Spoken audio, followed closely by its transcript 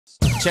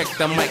Check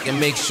the mic and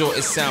make sure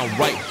it sound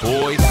right,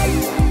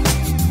 boys.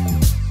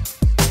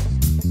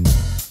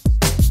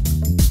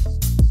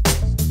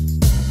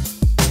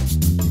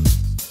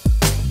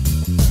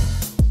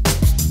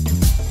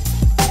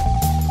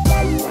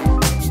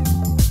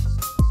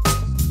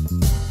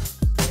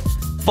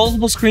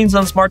 Foldable screens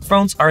on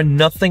smartphones are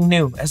nothing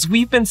new, as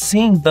we've been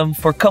seeing them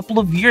for a couple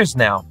of years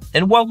now.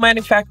 And while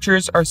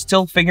manufacturers are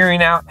still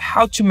figuring out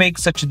how to make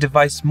such a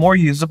device more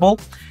usable,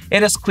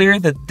 it is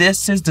clear that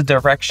this is the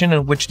direction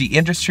in which the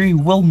industry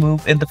will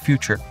move in the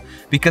future.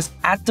 Because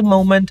at the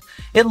moment,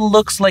 it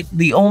looks like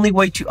the only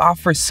way to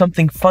offer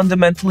something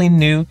fundamentally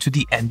new to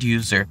the end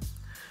user.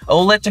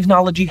 OLED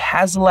technology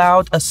has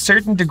allowed a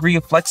certain degree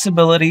of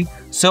flexibility,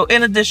 so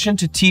in addition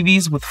to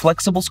TVs with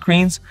flexible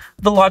screens,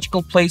 the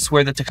logical place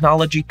where the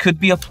technology could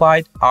be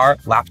applied are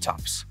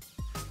laptops.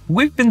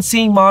 We've been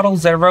seeing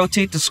models that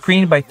rotate the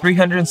screen by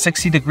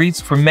 360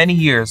 degrees for many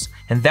years,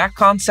 and that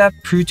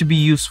concept proved to be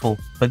useful.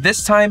 But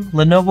this time,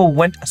 Lenovo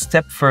went a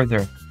step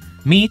further.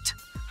 Meet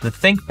the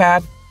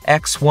ThinkPad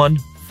X1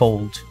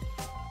 Fold.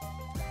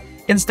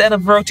 Instead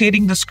of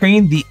rotating the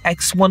screen, the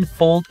X1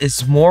 Fold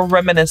is more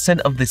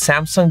reminiscent of the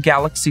Samsung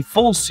Galaxy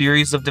Fold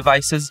series of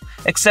devices,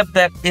 except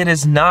that it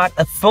is not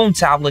a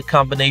phone-tablet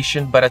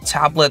combination but a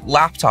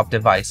tablet-laptop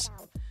device.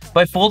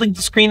 By folding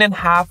the screen in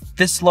half,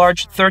 this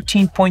large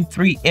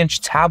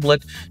 13.3-inch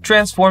tablet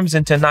transforms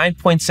into a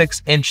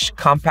 9.6-inch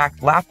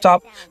compact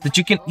laptop that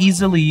you can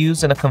easily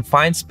use in a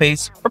confined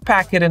space or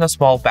pack it in a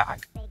small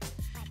bag.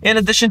 In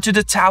addition to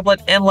the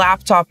tablet and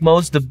laptop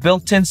modes, the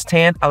built-in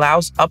stand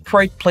allows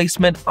upright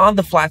placement on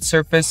the flat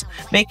surface,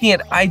 making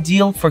it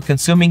ideal for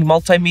consuming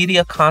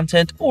multimedia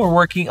content or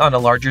working on a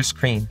larger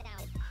screen.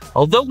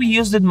 Although we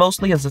used it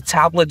mostly as a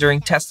tablet during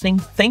testing,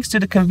 thanks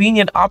to the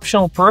convenient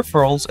optional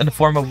peripherals in the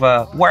form of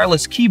a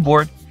wireless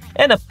keyboard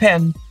and a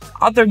pen,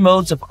 other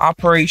modes of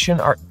operation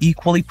are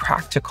equally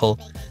practical.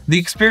 The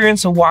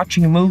experience of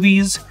watching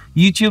movies,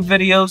 YouTube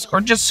videos,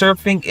 or just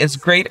surfing is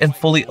great in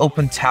fully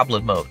open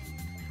tablet mode.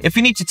 If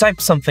you need to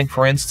type something,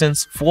 for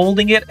instance,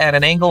 folding it at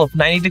an angle of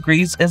 90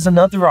 degrees is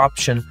another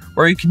option,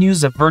 where you can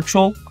use a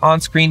virtual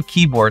on-screen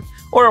keyboard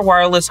or a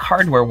wireless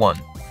hardware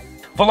one.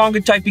 For longer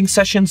typing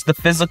sessions, the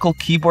physical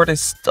keyboard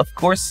is of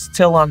course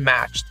still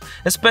unmatched,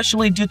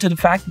 especially due to the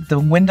fact that the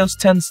Windows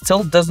 10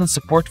 still doesn't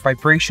support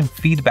vibration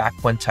feedback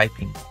when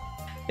typing.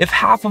 If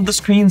half of the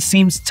screen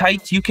seems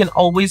tight, you can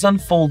always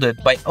unfold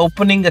it by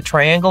opening a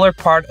triangular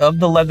part of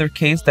the leather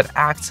case that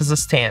acts as a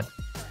stand.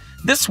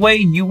 This way,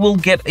 you will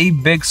get a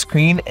big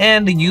screen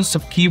and the use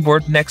of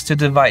keyboard next to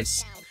the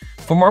device.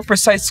 For more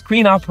precise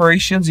screen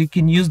operations, you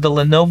can use the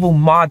Lenovo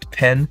Mod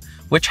Pen,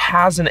 which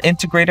has an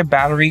integrated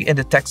battery and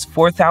detects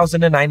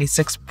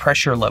 4096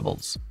 pressure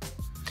levels.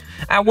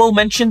 I will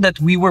mention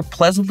that we were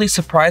pleasantly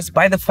surprised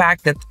by the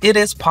fact that it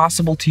is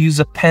possible to use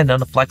a pen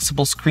on a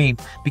flexible screen,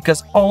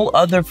 because all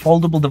other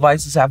foldable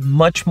devices have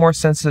much more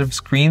sensitive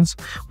screens,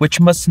 which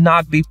must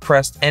not be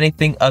pressed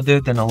anything other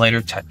than a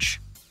lighter touch.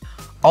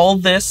 All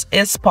this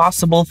is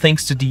possible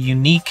thanks to the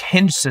unique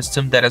hinge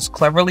system that is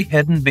cleverly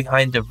hidden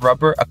behind the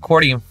rubber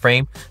accordion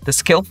frame that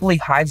skillfully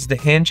hides the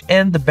hinge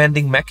and the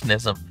bending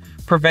mechanism,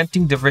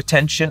 preventing the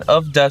retention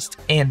of dust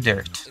and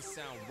dirt.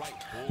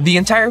 The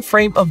entire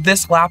frame of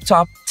this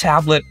laptop,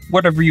 tablet,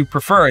 whatever you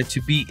prefer it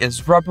to be,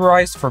 is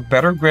rubberized for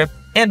better grip,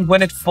 and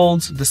when it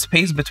folds, the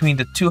space between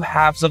the two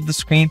halves of the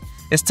screen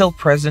is still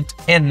present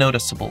and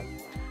noticeable.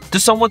 To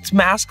somewhat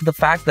mask the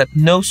fact that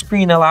no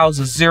screen allows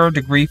a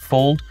 0-degree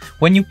fold,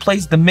 when you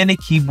place the mini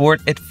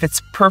keyboard, it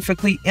fits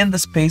perfectly in the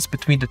space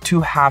between the two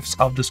halves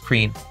of the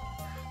screen.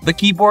 The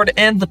keyboard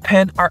and the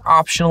pen are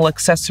optional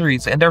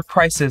accessories, and their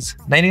prices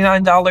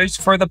 $99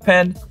 for the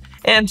pen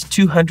and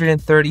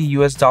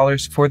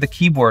 $230 for the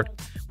keyboard,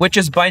 which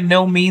is by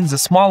no means a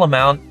small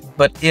amount,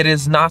 but it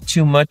is not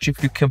too much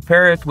if you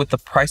compare it with the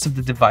price of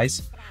the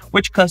device,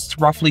 which costs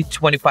roughly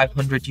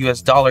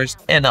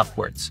 $2,500 and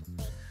upwards.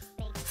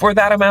 For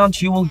that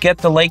amount, you will get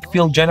the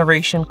Lakefield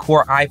Generation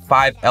Core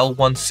i5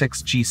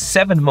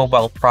 L16G7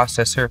 mobile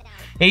processor,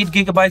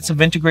 8GB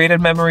of integrated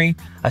memory,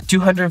 a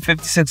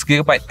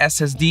 256GB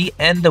SSD,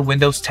 and the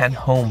Windows 10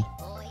 Home.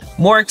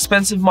 More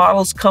expensive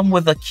models come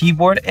with a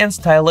keyboard and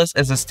stylus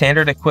as a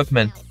standard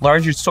equipment,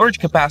 larger storage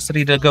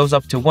capacity that goes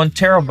up to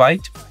 1TB,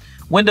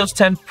 Windows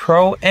 10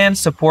 Pro, and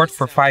support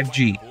for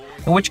 5G,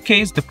 in which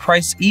case the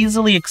price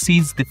easily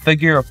exceeds the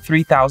figure of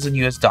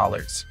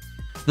 $3,000.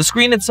 The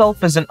screen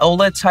itself is an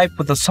OLED type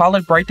with a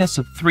solid brightness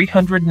of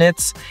 300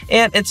 nits,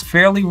 and it's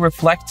fairly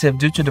reflective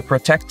due to the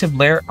protective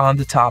layer on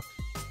the top.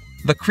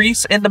 The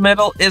crease in the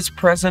middle is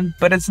present,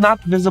 but it's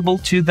not visible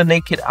to the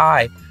naked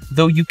eye,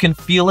 though you can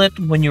feel it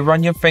when you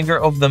run your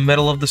finger over the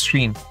middle of the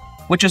screen,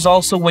 which is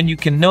also when you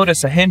can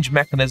notice a hinge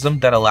mechanism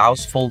that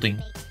allows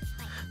folding.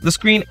 The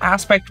screen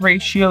aspect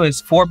ratio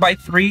is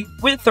 4:3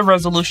 with a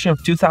resolution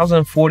of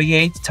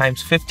 2048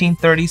 x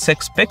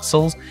 1536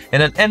 pixels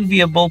and an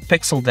enviable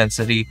pixel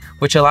density,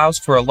 which allows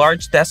for a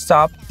large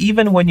desktop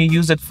even when you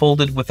use it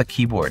folded with a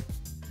keyboard.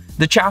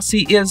 The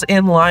chassis is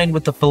in line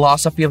with the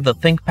philosophy of the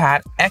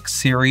ThinkPad X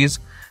series,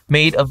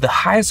 made of the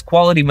highest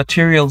quality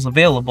materials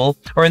available,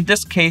 or in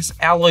this case,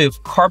 alloy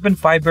of carbon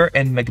fiber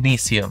and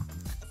magnesium.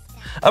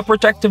 A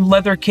protective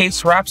leather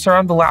case wraps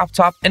around the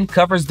laptop and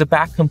covers the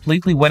back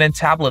completely when in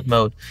tablet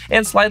mode,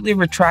 and slightly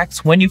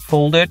retracts when you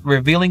fold it,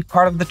 revealing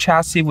part of the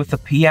chassis with a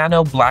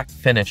piano black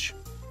finish.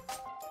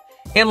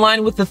 In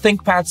line with the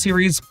ThinkPad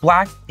series,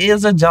 black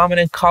is a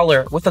dominant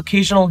color, with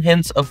occasional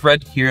hints of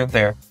red here and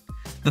there.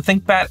 The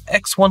ThinkPad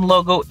X1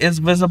 logo is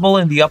visible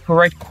in the upper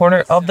right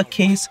corner of the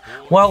case,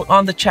 while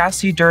on the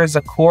chassis there is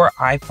a Core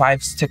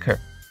i5 sticker.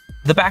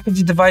 The back of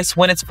the device,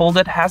 when it's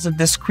folded, has a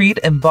discrete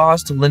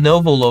embossed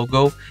Lenovo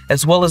logo,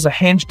 as well as a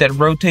hinge that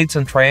rotates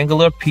in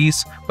triangular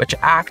piece, which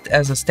act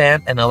as a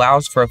stand and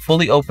allows for a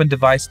fully open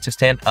device to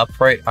stand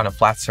upright on a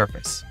flat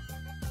surface.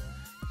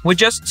 With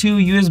just two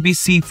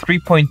USB-C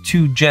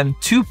 3.2 Gen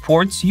 2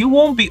 ports, you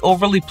won't be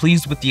overly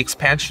pleased with the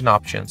expansion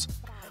options.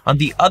 On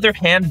the other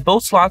hand,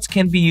 both slots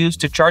can be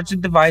used to charge the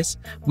device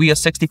via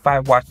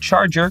 65-watt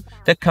charger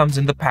that comes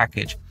in the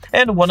package,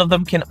 and one of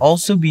them can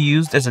also be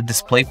used as a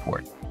display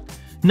port.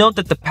 Note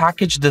that the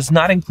package does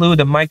not include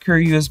a micro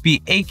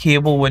USB-A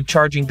cable when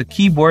charging the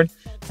keyboard,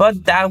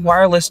 but that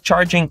wireless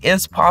charging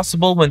is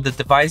possible when the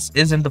device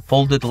is in the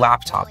folded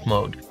laptop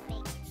mode.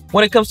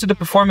 When it comes to the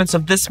performance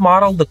of this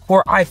model, the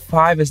Core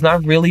i5 is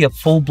not really a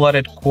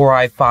full-blooded Core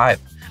i5,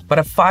 but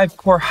a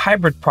 5-core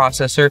hybrid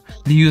processor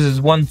that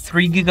uses one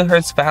 3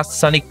 GHz fast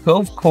Sunny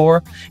Cove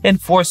core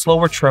and 4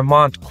 slower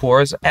Tremont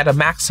cores at a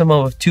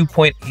maximum of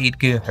 2.8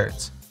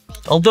 GHz.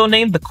 Although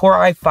named the Core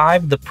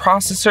i5, the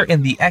processor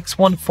in the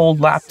X1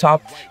 Fold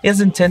laptop is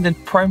intended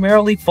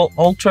primarily for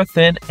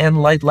ultra-thin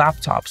and light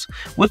laptops,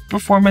 with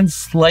performance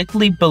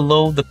slightly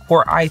below the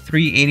Core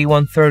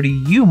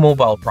i3-8130U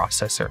mobile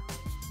processor.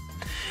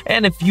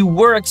 And if you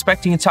were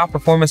expecting a top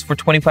performance for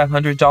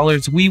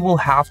 $2,500, we will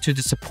have to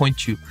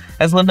disappoint you,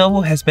 as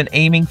Lenovo has been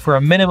aiming for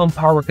a minimum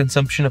power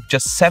consumption of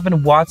just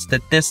 7 watts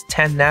that this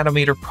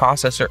 10nm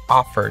processor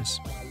offers.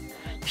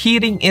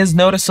 Heating is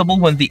noticeable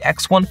when the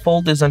X1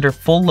 Fold is under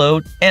full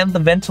load, and the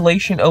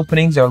ventilation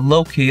openings are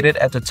located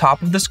at the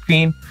top of the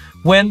screen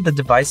when the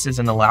device is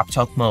in a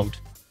laptop mode.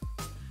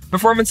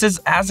 Performance is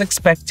as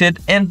expected,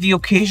 and the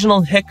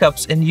occasional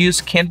hiccups in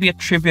use can be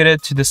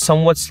attributed to the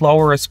somewhat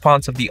slower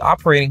response of the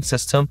operating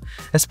system,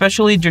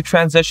 especially due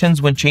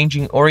transitions when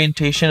changing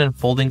orientation and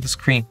folding the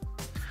screen.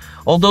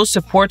 Although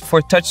support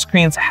for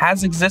touchscreens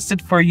has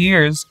existed for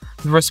years,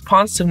 the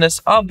responsiveness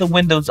of the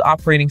Windows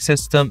operating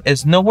system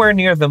is nowhere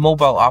near the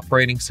mobile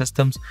operating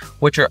systems,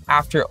 which are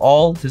after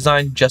all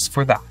designed just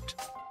for that.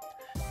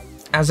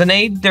 As an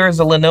aid, there is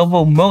a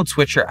Lenovo Mode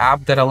Switcher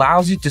app that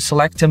allows you to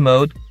select a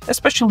mode,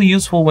 especially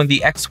useful when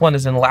the X1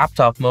 is in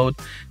laptop mode,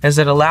 as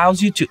it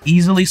allows you to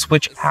easily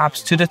switch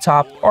apps to the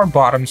top or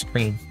bottom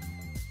screen.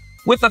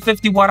 With a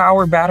 50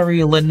 watt-hour battery,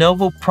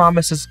 Lenovo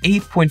promises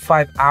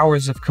 8.5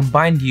 hours of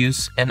combined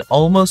use and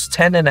almost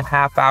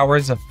 10.5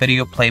 hours of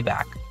video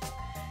playback.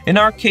 In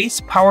our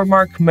case,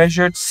 PowerMark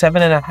measured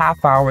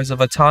 7.5 hours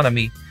of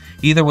autonomy,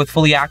 either with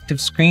fully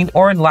active screen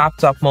or in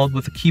laptop mode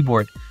with a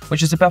keyboard,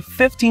 which is about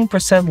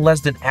 15%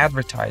 less than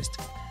advertised.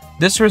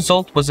 This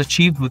result was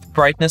achieved with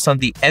brightness on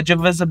the edge of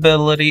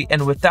visibility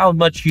and without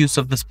much use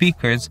of the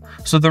speakers,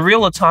 so the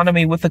real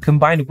autonomy with the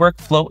combined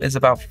workflow is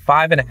about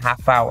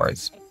 5.5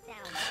 hours.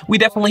 We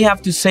definitely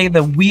have to say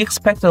that we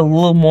expect a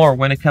little more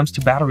when it comes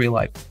to battery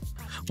life.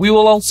 We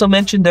will also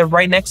mention that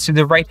right next to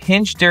the right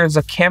hinge there is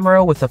a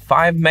camera with a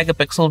 5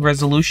 megapixel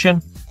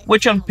resolution,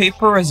 which on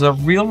paper is a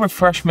real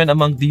refreshment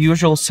among the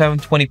usual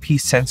 720p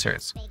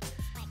sensors.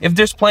 If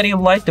there's plenty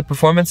of light, the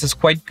performance is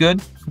quite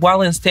good,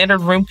 while in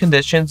standard room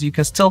conditions you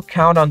can still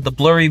count on the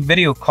blurry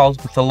video calls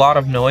with a lot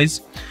of noise,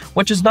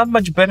 which is not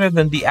much better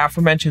than the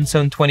aforementioned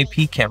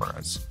 720p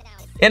cameras.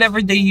 In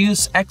everyday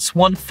use,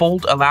 X1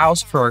 Fold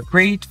allows for a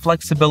great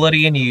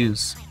flexibility in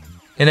use.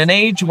 In an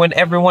age when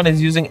everyone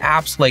is using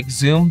apps like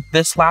Zoom,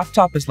 this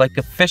laptop is like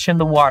a fish in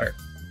the water.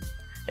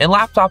 In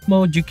laptop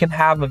mode, you can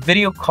have a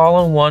video call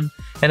on one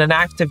and an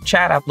active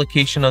chat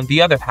application on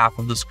the other half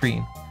of the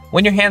screen.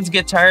 When your hands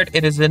get tired,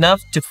 it is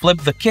enough to flip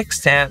the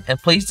kickstand and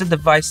place the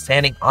device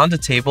standing on the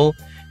table,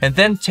 and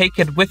then take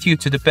it with you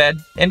to the bed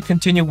and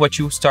continue what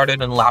you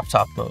started in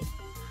laptop mode.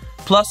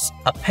 Plus,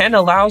 a pen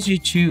allows you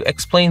to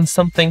explain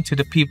something to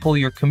the people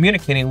you're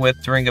communicating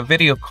with during a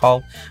video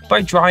call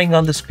by drawing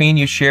on the screen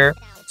you share,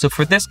 so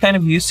for this kind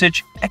of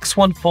usage,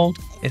 X1 Fold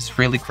is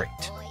really great.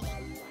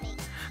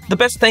 The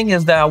best thing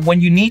is that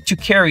when you need to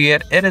carry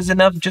it, it is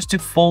enough just to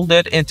fold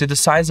it into the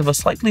size of a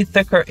slightly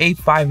thicker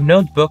A5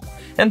 notebook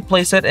and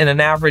place it in an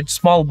average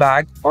small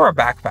bag or a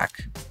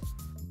backpack.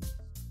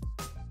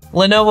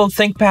 Lenovo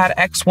ThinkPad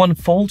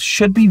X1 Fold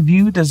should be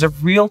viewed as a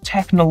real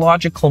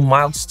technological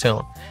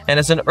milestone and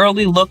as an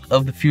early look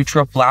of the future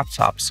of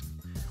laptops.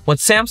 What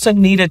Samsung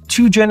needed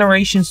 2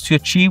 generations to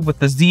achieve with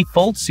the Z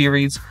Fold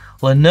series,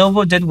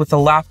 Lenovo did with a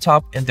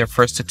laptop in their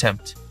first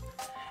attempt.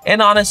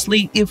 And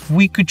honestly, if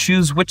we could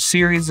choose which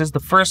series is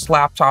the first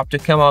laptop to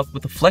come out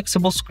with a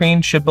flexible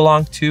screen should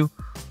belong to,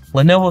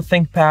 Lenovo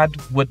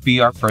ThinkPad would be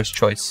our first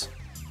choice.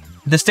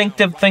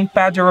 Distinctive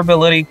ThinkPad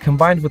durability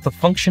combined with the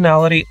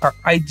functionality are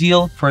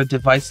ideal for a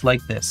device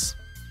like this.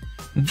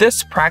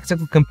 This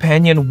practical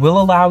companion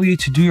will allow you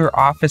to do your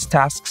office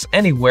tasks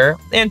anywhere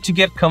and to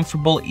get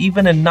comfortable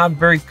even in not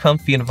very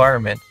comfy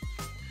environment.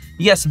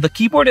 Yes, the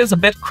keyboard is a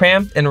bit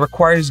cramped and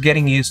requires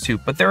getting used to,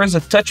 but there is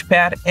a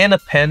touchpad and a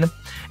pen,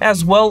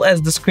 as well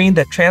as the screen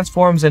that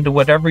transforms into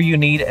whatever you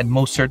need at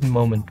most certain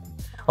moment.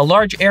 A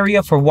large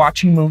area for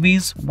watching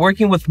movies,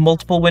 working with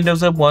multiple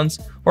windows at once,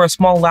 or a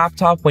small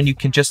laptop when you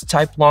can just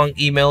type long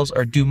emails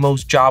or do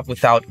most jobs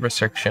without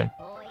restriction.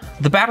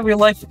 The battery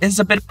life is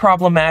a bit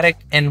problematic,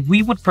 and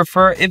we would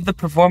prefer if the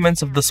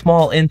performance of the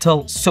small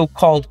Intel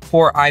so-called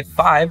Core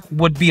i5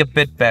 would be a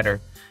bit better,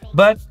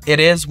 but it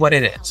is what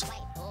it is.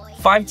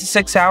 5 to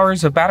 6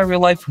 hours of battery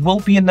life will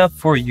be enough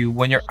for you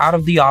when you're out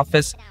of the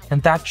office,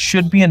 and that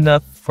should be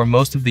enough for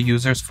most of the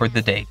users for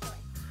the day.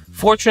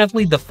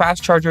 Fortunately, the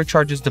fast charger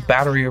charges the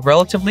battery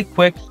relatively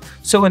quick,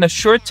 so in a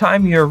short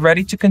time you're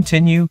ready to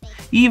continue,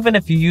 even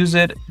if you use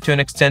it to an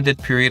extended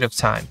period of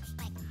time.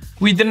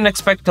 We didn't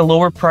expect a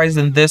lower price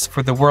than this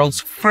for the world's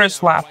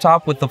first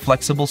laptop with a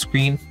flexible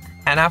screen,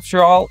 and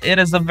after all, it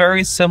is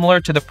very similar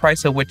to the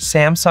price at which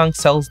Samsung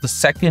sells the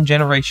second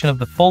generation of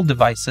the Fold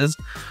devices,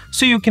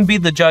 so you can be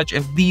the judge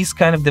if these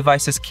kind of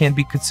devices can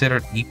be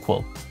considered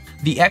equal.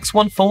 The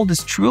X1 Fold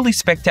is truly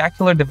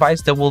spectacular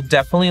device that will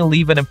definitely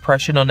leave an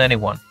impression on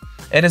anyone.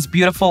 It is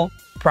beautiful,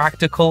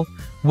 practical,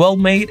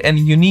 well-made, and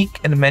unique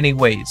in many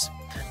ways.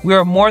 We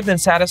are more than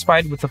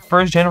satisfied with the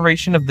first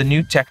generation of the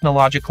new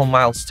technological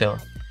milestone.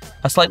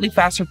 A slightly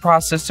faster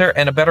processor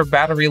and a better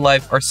battery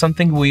life are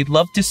something we'd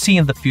love to see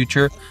in the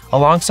future,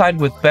 alongside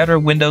with better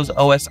Windows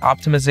OS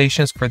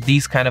optimizations for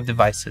these kind of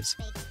devices.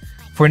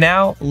 For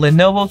now,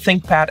 Lenovo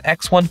ThinkPad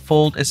X1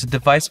 Fold is a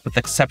device with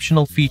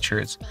exceptional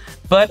features,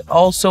 but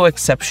also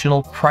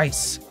exceptional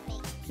price.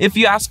 If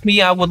you ask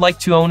me, I would like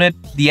to own it.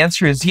 The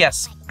answer is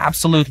yes,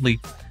 absolutely.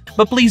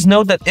 But please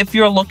note that if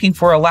you're looking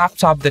for a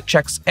laptop that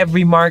checks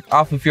every mark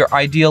off of your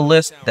ideal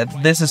list, that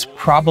this is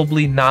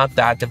probably not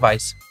that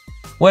device.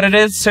 What it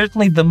is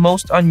certainly the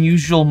most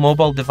unusual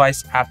mobile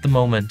device at the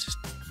moment.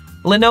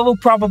 Lenovo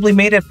probably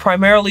made it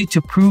primarily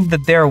to prove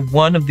that they're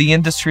one of the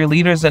industry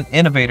leaders and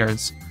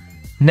innovators.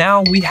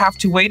 Now we have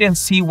to wait and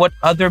see what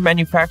other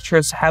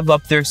manufacturers have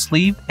up their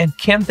sleeve, and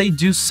can they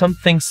do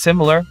something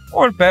similar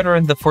or better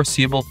in the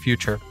foreseeable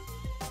future.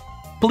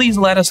 Please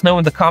let us know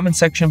in the comment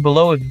section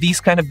below if these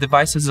kind of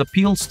devices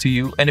appeals to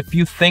you and if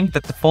you think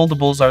that the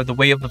foldables are the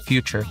way of the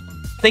future.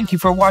 Thank you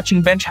for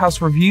watching Benchhouse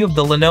review of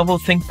the Lenovo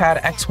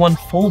ThinkPad X1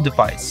 Fold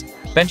device.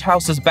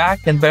 Benchhouse is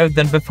back and better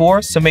than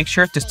before, so make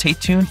sure to stay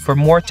tuned for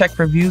more tech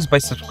reviews by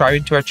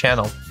subscribing to our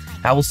channel.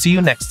 I will see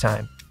you next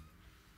time.